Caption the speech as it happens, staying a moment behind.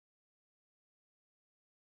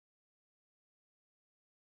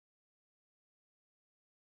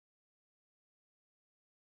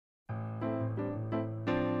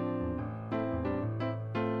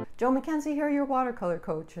Joe Mackenzie here, your watercolor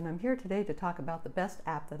coach, and I'm here today to talk about the best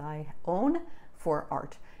app that I own for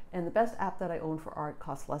art. And the best app that I own for art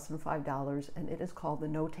costs less than $5, and it is called the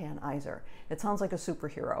NOTANIZER. It sounds like a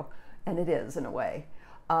superhero, and it is in a way.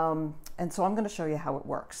 And so I'm going to show you how it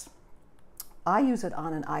works. I use it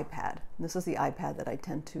on an iPad. This is the iPad that I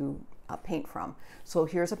tend to paint from. So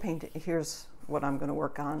here's what I'm going to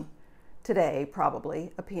work on today,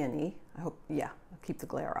 probably a peony. I hope, yeah, I'll keep the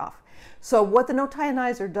glare off. So what the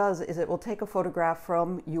NOTANIZER does is it will take a photograph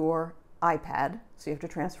from your iPad, so you have to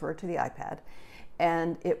transfer it to the iPad,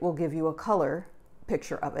 and it will give you a color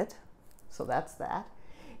picture of it. So that's that.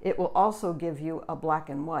 It will also give you a black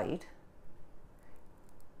and white.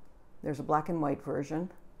 There's a black and white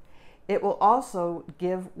version. It will also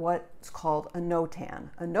give what's called a NOTAN.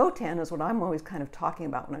 A NOTAN is what I'm always kind of talking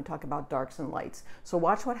about when I talk about darks and lights. So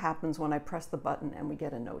watch what happens when I press the button and we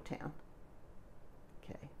get a NOTAN.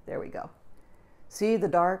 Okay, there we go. See the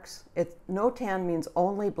darks? NOTAN means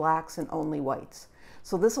only blacks and only whites.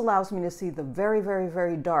 So this allows me to see the very, very,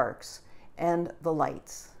 very darks and the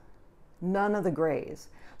lights. None of the grays.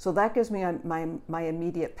 So that gives me my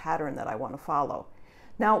immediate pattern that I want to follow.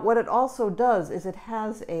 Now, what it also does is it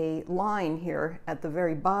has a line here at the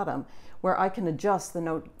very bottom where I can adjust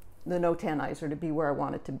the NOTANIZER to be where I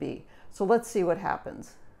want it to be. So let's see what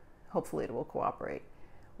happens. Hopefully it will cooperate.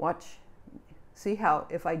 Watch. See how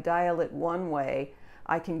if I dial it one way,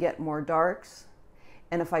 I can get more darks,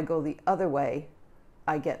 and if I go the other way,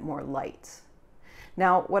 I get more lights.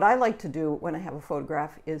 Now, what I like to do when I have a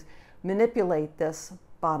photograph is manipulate this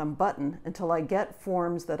bottom button until I get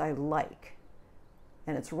forms that I like.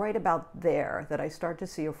 And it's right about there that I start to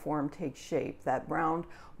see a form take shape. That round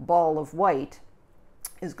ball of white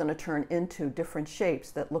is going to turn into different shapes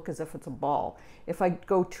that look as if it's a ball. If I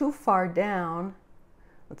go too far down,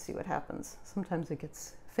 let's see what happens. Sometimes it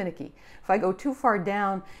gets finicky. If I go too far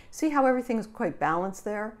down, see how everything is quite balanced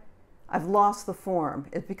there? I've lost the form.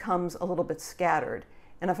 It becomes a little bit scattered.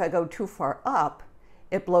 And if I go too far up,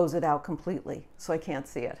 it blows it out completely, so I can't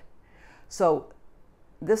see it. So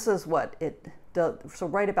this is what it does. So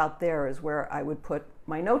right about there is where I would put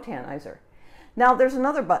my NOTANIZER. Now there's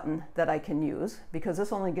another button that I can use because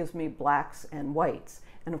this only gives me blacks and whites.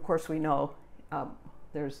 And of course we know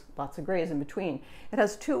there's lots of grays in between. It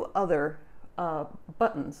has two other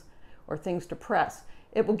buttons or things to press.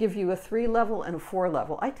 It will give you a 3 level and a 4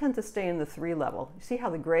 level. I tend to stay in the 3 level. You see how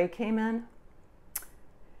the gray came in?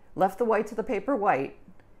 Left the whites of the paper white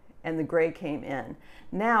and the gray came in.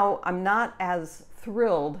 Now I'm not as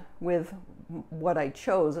thrilled with what I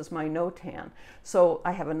chose as my NOTAN. So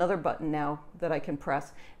I have another button now that I can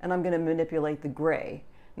press, and I'm going to manipulate the gray.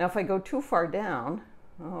 Now if I go too far down,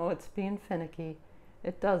 oh, it's being finicky.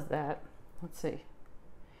 It does that. Let's see.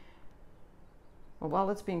 Well, while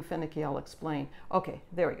it's being finicky, I'll explain. Okay,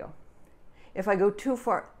 there we go. If I go too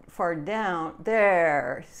far down,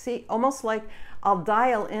 there, see, almost like I'll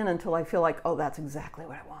dial in until I feel like, oh, that's exactly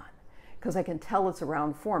what I want, because I can tell it's a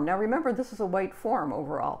round form. Now remember, this is a white form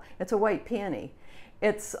overall. It's a white peony.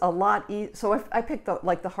 It's a lot so if I picked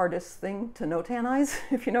the hardest thing to NOTANize,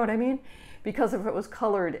 if you know what I mean, because if it was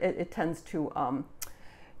colored, it tends to,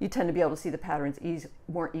 you tend to be able to see the patterns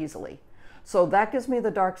more easily. So that gives me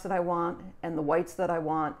the darks that I want and the whites that I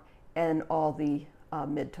want and all the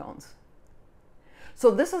midtones. So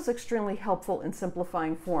this is extremely helpful in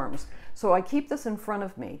simplifying forms. So I keep this in front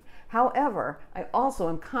of me. However, I also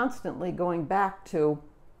am constantly going back to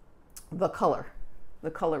the color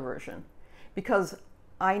version, because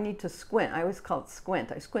I need to squint. I always call it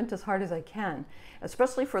squint. I squint as hard as I can,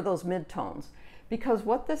 especially for those midtones, because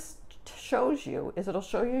what this shows you is it'll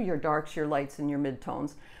show you your darks, your lights, and your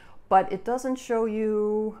midtones, but it doesn't show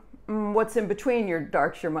you what's in between your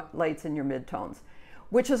darks, your lights, and your midtones,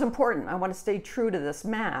 which is important. I want to stay true to this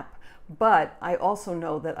map, but I also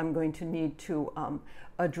know that I'm going to need to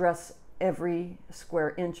address every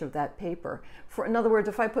square inch of that paper. In other words,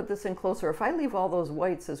 if I put this in closer, if I leave all those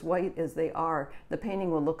whites as white as they are, the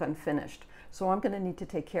painting will look unfinished. So I'm going to need to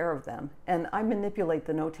take care of them. And I manipulate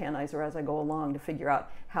the NOTANIZER as I go along to figure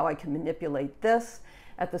out how I can manipulate this.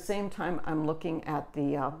 At the same time, I'm looking at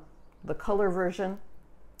the color version.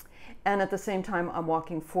 And at the same time, I'm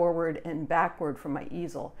walking forward and backward from my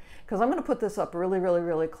easel, because I'm going to put this up really, really,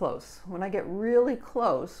 really close. When I get really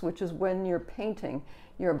close, which is when you're painting,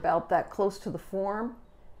 you're about that close to the form,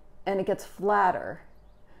 and it gets flatter.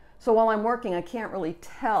 So while I'm working, I can't really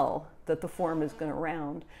tell that the form is going to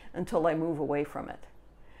round until I move away from it.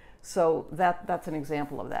 So that's an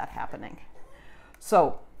example of that happening.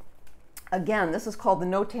 So again, this is called the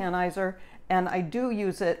NOTANIZER, and I do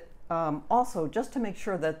use it also just to make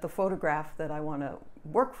sure that the photograph that I want to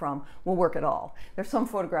work from will work at all. There's some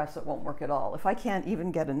photographs that won't work at all. If I can't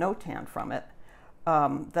even get a NOTAN from it,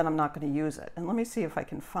 then I'm not going to use it. And let me see if I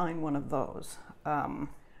can find one of those.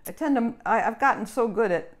 I've gotten so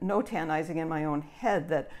good at NOTANizing in my own head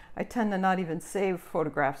that I tend to not even save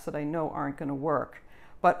photographs that I know aren't going to work.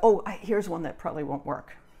 But, here's one that probably won't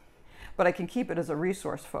work. But I can keep it as a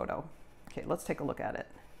resource photo. Okay, let's take a look at it.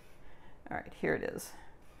 All right, here it is.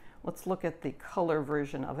 Let's look at the color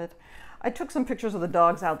version of it. I took some pictures of the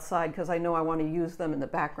dogs outside because I know I want to use them in the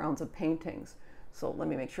backgrounds of paintings. So let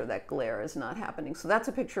me make sure that glare is not happening. So that's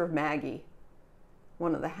a picture of Maggie,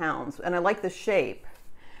 one of the hounds. And I like the shape.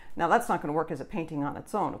 Now that's not going to work as a painting on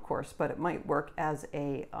its own, of course, but it might work as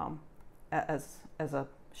a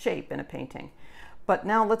shape in a painting. But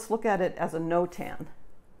now let's look at it as a NOTAN.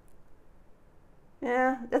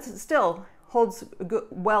 Yeah, it still holds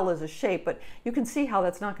well as a shape, but you can see how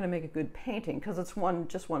that's not going to make a good painting because it's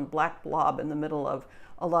just one black blob in the middle of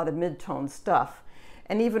a lot of mid-tone stuff.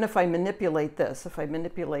 And even if I manipulate this, if I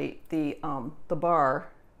manipulate the bar,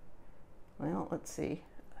 well, let's see.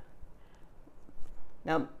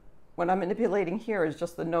 Now, what I'm manipulating here is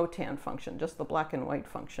just the NOTAN function, just the black and white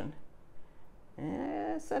function.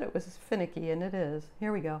 I said it was finicky, and it is.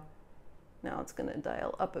 Here we go. Now it's going to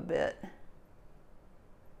dial up a bit.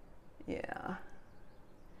 Yeah.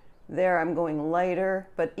 There I'm going lighter,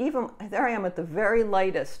 but even there I am at the very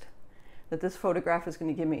lightest that this photograph is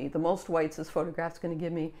going to give me, the most whites this photograph's going to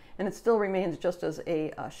give me, and it still remains just as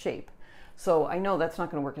a shape. So I know that's not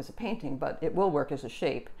going to work as a painting, but it will work as a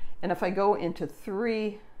shape. And if I go into the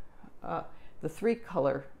three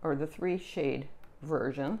color or the 3 shade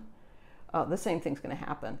version, the same thing's going to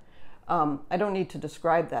happen. I don't need to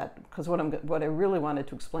describe that because what I really wanted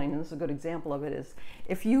to explain, and this is a good example of it, is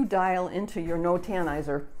if you dial into your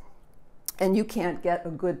NOTANIZER and you can't get a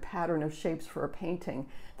good pattern of shapes for a painting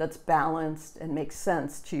that's balanced and makes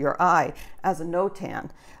sense to your eye as a NOTAN,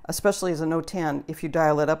 especially as a NOTAN, if you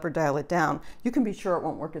dial it up or dial it down, you can be sure it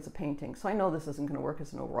won't work as a painting. So I know this isn't going to work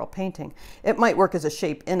as an overall painting. It might work as a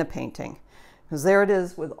shape in a painting because there it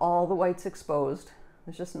is with all the whites exposed.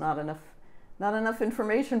 There's just not enough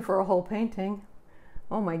information for a whole painting.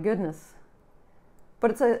 Oh my goodness.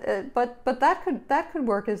 But it's but that could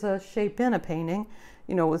work as a shape in a painting,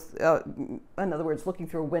 you know, with in other words, looking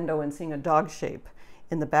through a window and seeing a dog shape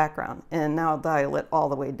in the background. And now I'll dial it all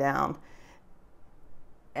the way down,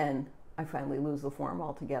 and I finally lose the form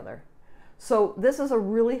altogether. So this is a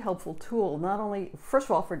really helpful tool, not only, first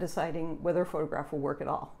of all, for deciding whether a photograph will work at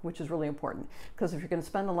all, which is really important, because if you're going to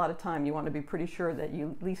spend a lot of time, you want to be pretty sure that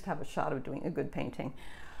you at least have a shot of doing a good painting.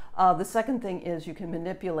 The second thing is you can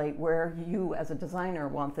manipulate where you, as a designer,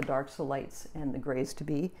 want the darks, the lights, and the grays to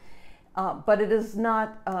be. But it is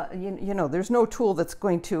not, you know, there's no tool that's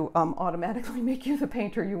going to automatically make you the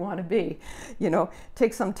painter you want to be. You know,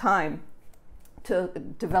 take some time to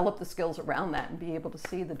develop the skills around that and be able to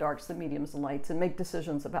see the darks, the mediums, the lights, and make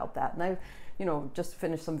decisions about that. And I've, you know, just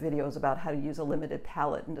finished some videos about how to use a limited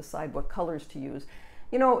palette and decide what colors to use.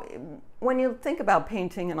 You know, when you think about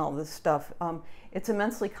painting and all this stuff, it's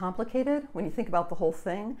immensely complicated when you think about the whole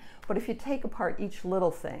thing. But if you take apart each little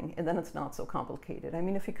thing, and then it's not so complicated. I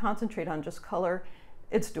mean, if you concentrate on just color,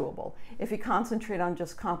 it's doable. If you concentrate on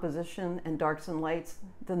just composition and darks and lights,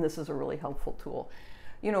 then this is a really helpful tool.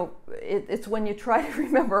 You know, it's when you try to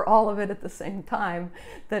remember all of it at the same time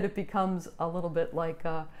that it becomes a little bit like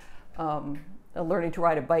learning to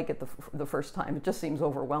ride a bike at the first time. It just seems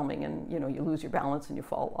overwhelming, and you know, you lose your balance and you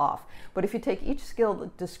fall off. But if you take each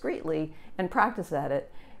skill discreetly and practice at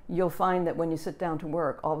it, you'll find that when you sit down to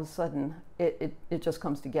work, all of a sudden it just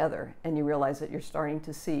comes together, and you realize that you're starting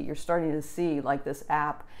to see like this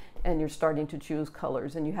app, and you're starting to choose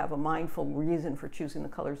colors, and you have a mindful reason for choosing the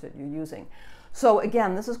colors that you're using. So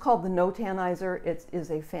again, this is called the NOTANIZER. It is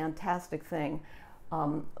a fantastic thing,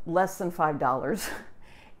 less than $5.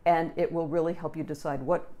 And it will really help you decide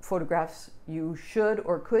what photographs you should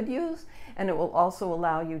or could use. And it will also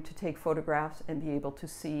allow you to take photographs and be able to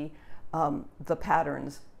see the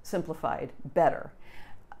patterns simplified better.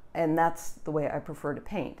 And that's the way I prefer to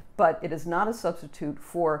paint. But it is not a substitute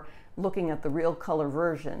for looking at the real color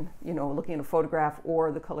version, you know, looking at a photograph or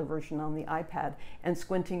the color version on the iPad and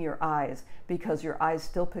squinting your eyes, because your eyes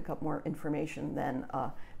still pick up more information than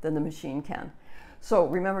the machine can. So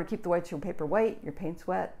remember to keep the whites of your paper white, your paints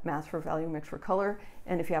wet, mask for value, mix for color.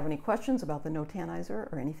 And if you have any questions about the NOTANIZER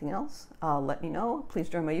or anything else, let me know. Please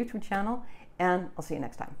join my YouTube channel, and I'll see you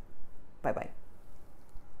next time. Bye-bye.